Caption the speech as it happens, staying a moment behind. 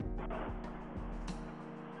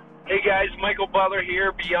Hey guys, Michael Butler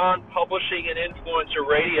here, Beyond Publishing and Influencer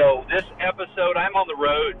Radio. This episode, I'm on the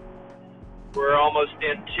road. We're almost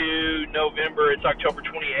into November. It's October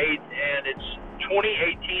 28th, and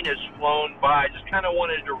 2018 has flown by. Just kind of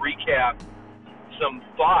wanted to recap some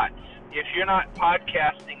thoughts. If you're not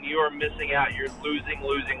podcasting, you are missing out. You're losing.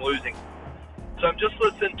 So I'm just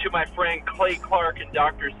listening to my friend Clay Clark and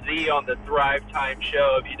Dr. Z on the Thrive Time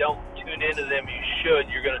show. If you don't tune into them, you should.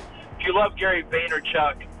 If you love Gary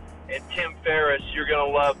Vaynerchuk and Tim Ferriss, you're going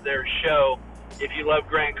to love their show. If you love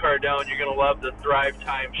Grant Cardone, you're going to love the Thrive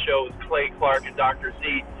Time show with Clay Clark and Dr.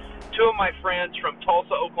 Z. Two of my friends from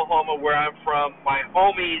Tulsa, Oklahoma, where I'm from, my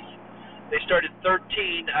homies, they started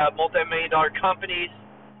 13 multi-million-dollar companies,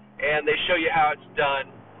 and they show you how it's done.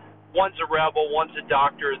 One's a rebel, one's a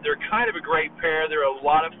doctor. They're kind of a great pair. They're a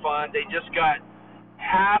lot of fun. They just got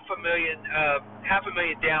half a million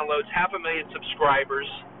downloads, 500,000 subscribers.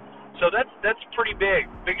 So that's pretty big.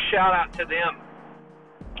 Big shout out to them.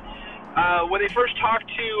 When they first talked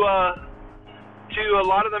to a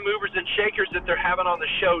lot of the movers and shakers that they're having on the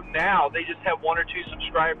show now, they just have 1 or 2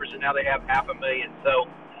 subscribers, and now they have 500,000. So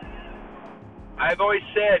I've always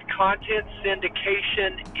said content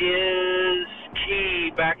syndication is key.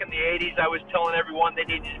 Back in the 80s, I was telling everyone they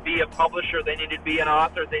needed to be a publisher, they needed to be an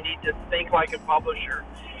author, they need to think like a publisher.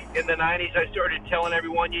 In the 90s, I started telling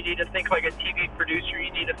everyone you need to think like a TV producer,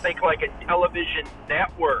 you need to think like a television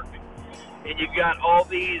network. And you've got all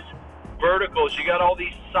these verticals, you got all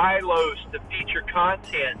these silos to feature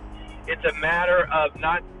content. It's a matter of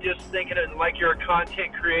not just thinking it like you're a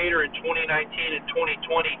content creator in 2019 and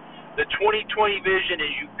 2020. The 2020 vision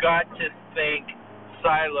is you've got to think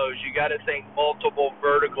silos, you got to think multiple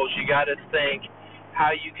verticals, you got to think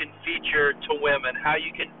how you can feature to women, how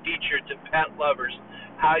you can feature to pet lovers,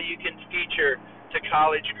 how you can feature to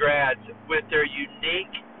college grads with their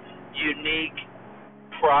unique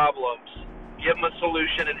problems. Give them a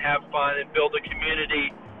solution and have fun and build a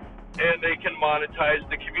community, and they can monetize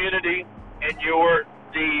the community, and you're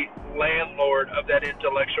the landlord of that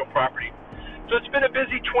intellectual property. So it's been a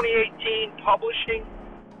busy 2018 publishing,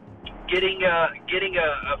 getting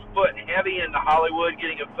a foot heavy into Hollywood,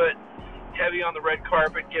 getting a foot heavy on the red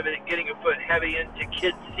carpet, getting a foot heavy into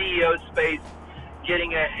kids CEO space,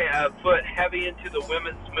 getting a foot heavy into the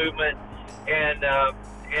women's movement, and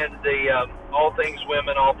the all things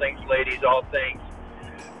women, all things ladies, all things.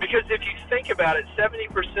 Because if you think about it, 70%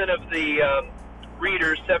 of the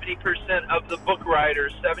readers, 70% of the book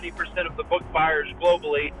writers, 70% of the book buyers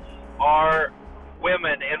globally are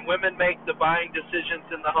women, and women make the buying decisions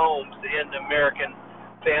in the homes in American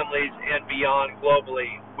families and beyond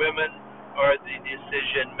globally. Women are the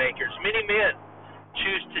decision makers. Many men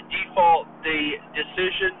choose to default the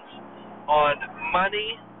decisions on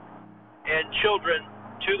money and children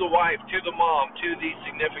to the wife, to the mom, to the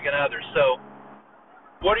significant other. So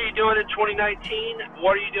what are you doing in 2019?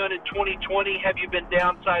 What are you doing in 2020? Have you been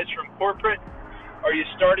downsized from corporate? Are you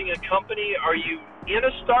starting a company? Are you in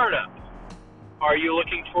a startup? Are you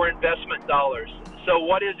looking for investment dollars? So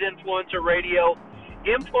what is influencer radio?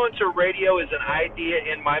 Influencer radio is an idea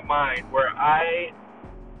in my mind where I,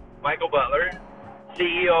 Michael Butler,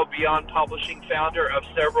 CEO of Beyond Publishing, founder of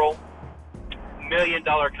several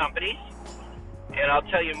million-dollar companies, and I'll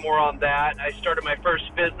tell you more on that. I started my first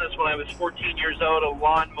business when I was 14 years old, a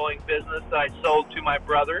lawn mowing business that I sold to my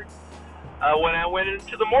brother when I went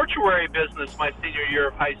into the mortuary business my senior year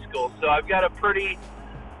of high school. So I've got a pretty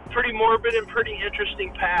morbid and pretty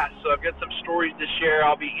interesting past. So I've got some stories to share.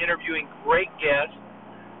 I'll be interviewing great guests.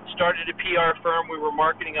 Started a PR firm. We were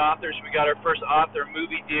marketing authors. We got our first author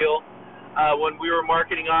movie deal when we were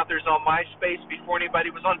marketing authors on MySpace before anybody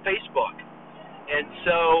was on Facebook. And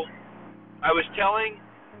so I was telling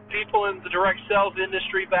people in the direct sales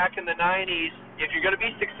industry back in the 90s, if you're going to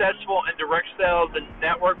be successful in direct sales and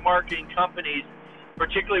network marketing companies,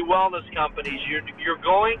 particularly wellness companies, you're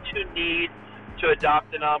going to need to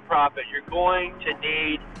adopt a nonprofit. You're going to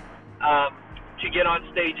need to get on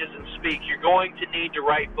stages and speak. You're going to need to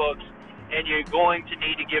write books, and you're going to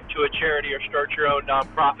need to give to a charity or start your own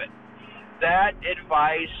nonprofit. That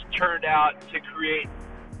advice turned out to create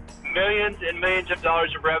millions and millions of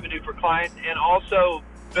dollars of revenue for clients, and also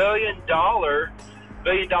billion dollar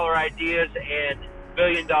ideas and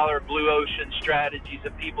billion-dollar blue ocean strategies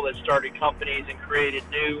of people that started companies and created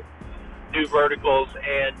new verticals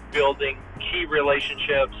and building key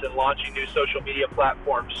relationships and launching new social media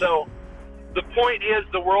platforms. So the point is,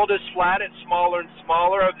 the world is flat. It's smaller and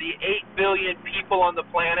smaller. Of the 8 billion people on the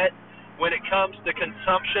planet, when it comes to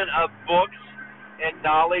consumption of books and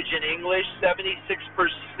knowledge in English, 76%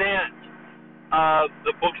 of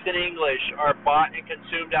the books in English are bought and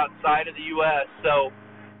consumed outside of the U.S. So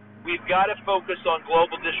We've got to focus on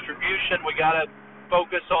global distribution. We got to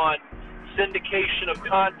focus on syndication of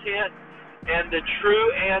content, and the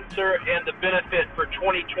true answer and the benefit for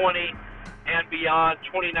 2020 and beyond,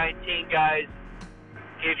 2019, guys,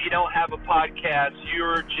 if you don't have a podcast,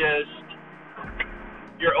 you're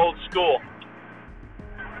old school.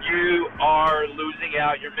 You are losing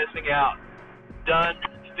out. You're missing out. Done,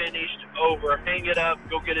 finished, over. Hang it up.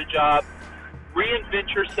 Go get a job.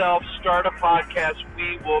 Reinvent yourself. Start a podcast.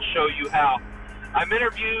 We will show you how. I'm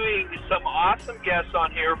interviewing some awesome guests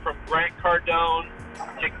on here, from Grant Cardone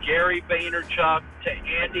to Gary Vaynerchuk to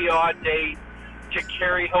Andy Audate to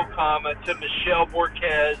Carrie Hokama to Michelle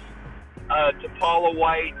Borquez to Paula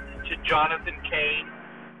White to Jonathan Cain,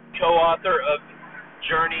 co-author of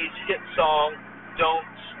Journey's hit song, Don't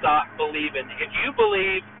Stop Believing. If you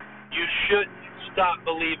believe, you shouldn't stop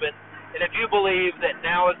believing. And if you believe that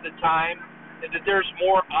now is the time and that there's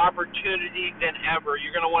more opportunity than ever,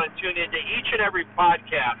 you're going to want to tune into each and every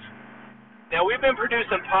podcast. Now, we've been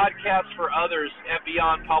producing podcasts for others at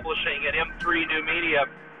Beyond Publishing and M3 New Media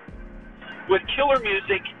with killer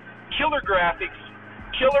music, killer graphics,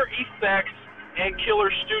 killer effects, and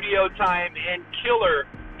killer studio time, and killer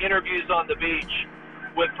interviews on the beach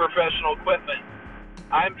with professional equipment.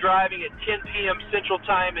 I'm driving at 10 p.m. Central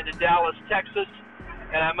Time into Dallas, Texas,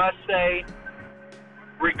 and I must say,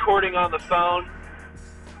 recording on the phone,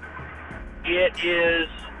 it is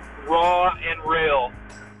raw and real.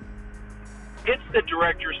 It's the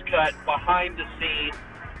director's cut, behind the scenes.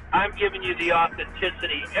 I'm giving you the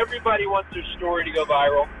authenticity. Everybody wants their story to go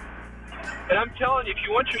viral. And I'm telling you, if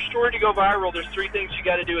you want your story to go viral, there's three things you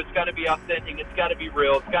got to do. It's got to be authentic, it's got to be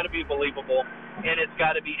real, it's got to be believable, and it's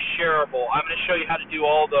got to be shareable. I'm going to show you how to do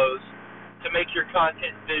all those to make your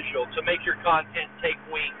content visual, to make your content take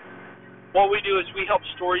wings. What we do is we help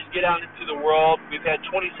stories get out into the world. We've had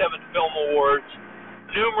 27 film awards,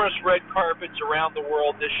 numerous red carpets around the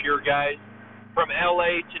world this year, guys, from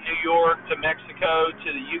LA to New York to Mexico to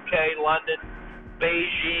the UK, London,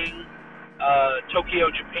 Beijing, Tokyo,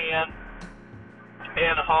 Japan,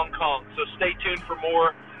 and Hong Kong. So stay tuned for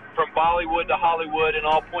more, from Bollywood to Hollywood and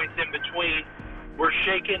all points in between. We're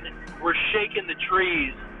shaking the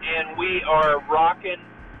trees, and we are rocking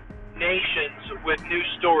nations with new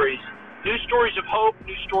stories. New stories of hope,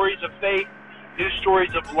 new stories of faith, new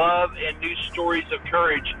stories of love, and new stories of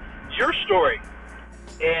courage. Your story.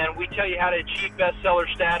 And we tell you how to achieve bestseller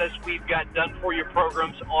status. We've got done-for-you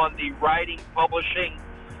programs on the writing, publishing,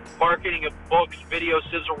 marketing of books, video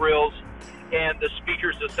sizzle reels, and the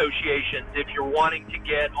Speakers Associations. If you're wanting to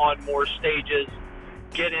get on more stages,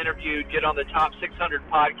 get interviewed, get on the top 600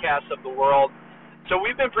 podcasts of the world. So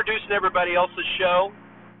we've been producing everybody else's show.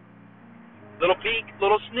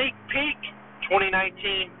 Little sneak peek,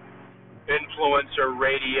 2019 Influencer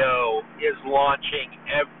Radio is launching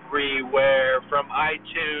everywhere, from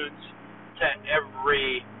iTunes to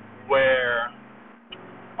everywhere.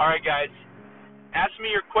 All right, guys, ask me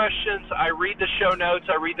your questions. I read the show notes.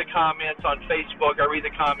 I read the comments on Facebook. I read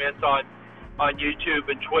the comments on YouTube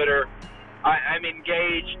and Twitter. I'm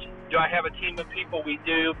engaged. Do I have a team of people? We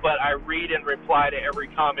do, but I read and reply to every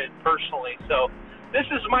comment personally. So this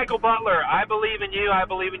is Michael Butler. I believe in you. I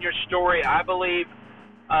believe in your story. I believe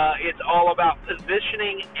it's all about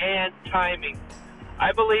positioning and timing.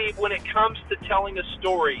 I believe when it comes to telling a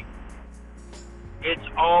story, it's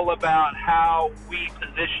all about how we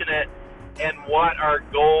position it and what our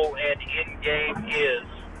goal and end game is.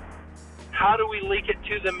 How do we leak it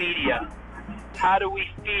to the media? How do we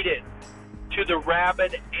feed it to the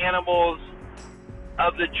rabid animals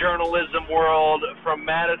of the journalism world, from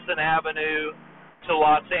Madison Avenue to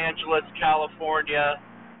Los Angeles, California,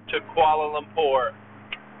 to Kuala Lumpur?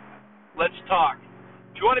 Let's talk.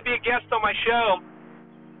 If you want to be a guest on my show,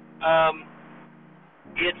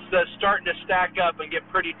 it's starting to stack up and get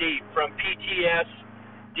pretty deep, from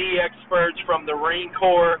PTSD experts, from the Marine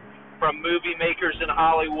Corps, from movie makers in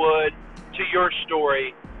Hollywood, to your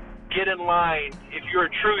story. Get in line. If you're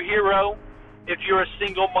a true hero, if you're a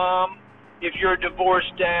single mom, if you're a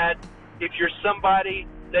divorced dad, if you're somebody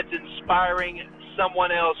that's inspiring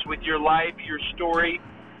someone else with your life, your story,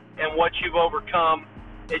 and what you've overcome,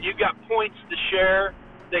 and you've got points to share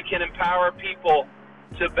that can empower people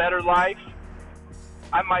to better life,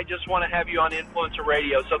 I might just want to have you on Influencer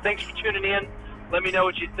Radio. So thanks for tuning in. Let me know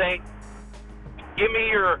what you think. Give me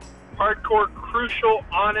your hardcore, crucial,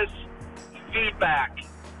 honest feedback.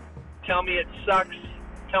 Tell me it sucks.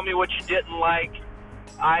 Tell me what you didn't like.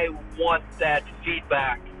 I want that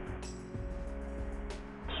feedback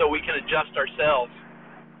so we can adjust ourselves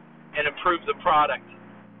and improve the product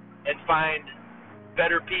and find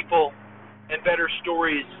better people and better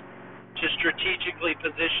stories to strategically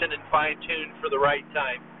position and fine-tune for the right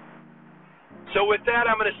time. So with that,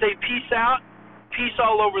 I'm going to say peace out. Peace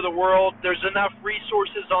all over the world. There's enough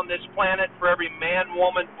resources on this planet for every man,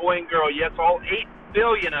 woman, boy, and girl, yes, all 8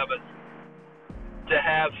 billion of us, to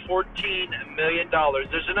have $14 million.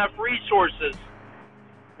 There's enough resources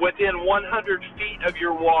within 100 feet of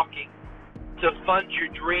your walking to fund your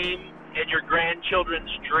dream and your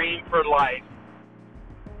grandchildren's dream for life.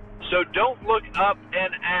 So don't look up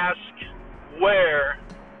and ask where.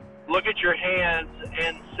 Look at your hands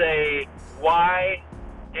and say why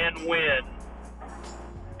and when.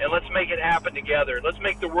 And let's make it happen together. Let's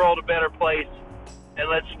make the world a better place, and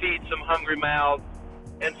let's feed some hungry mouths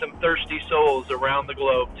and some thirsty souls around the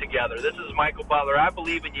globe together. This is Michael Butler. I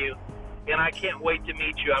believe in you, and I can't wait to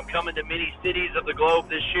meet you. I'm coming to many cities of the globe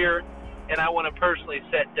this year, and I want to personally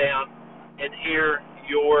sit down and hear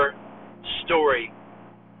your story.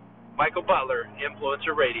 Michael Butler,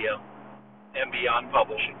 Influencer Radio and Beyond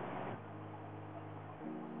Publishing.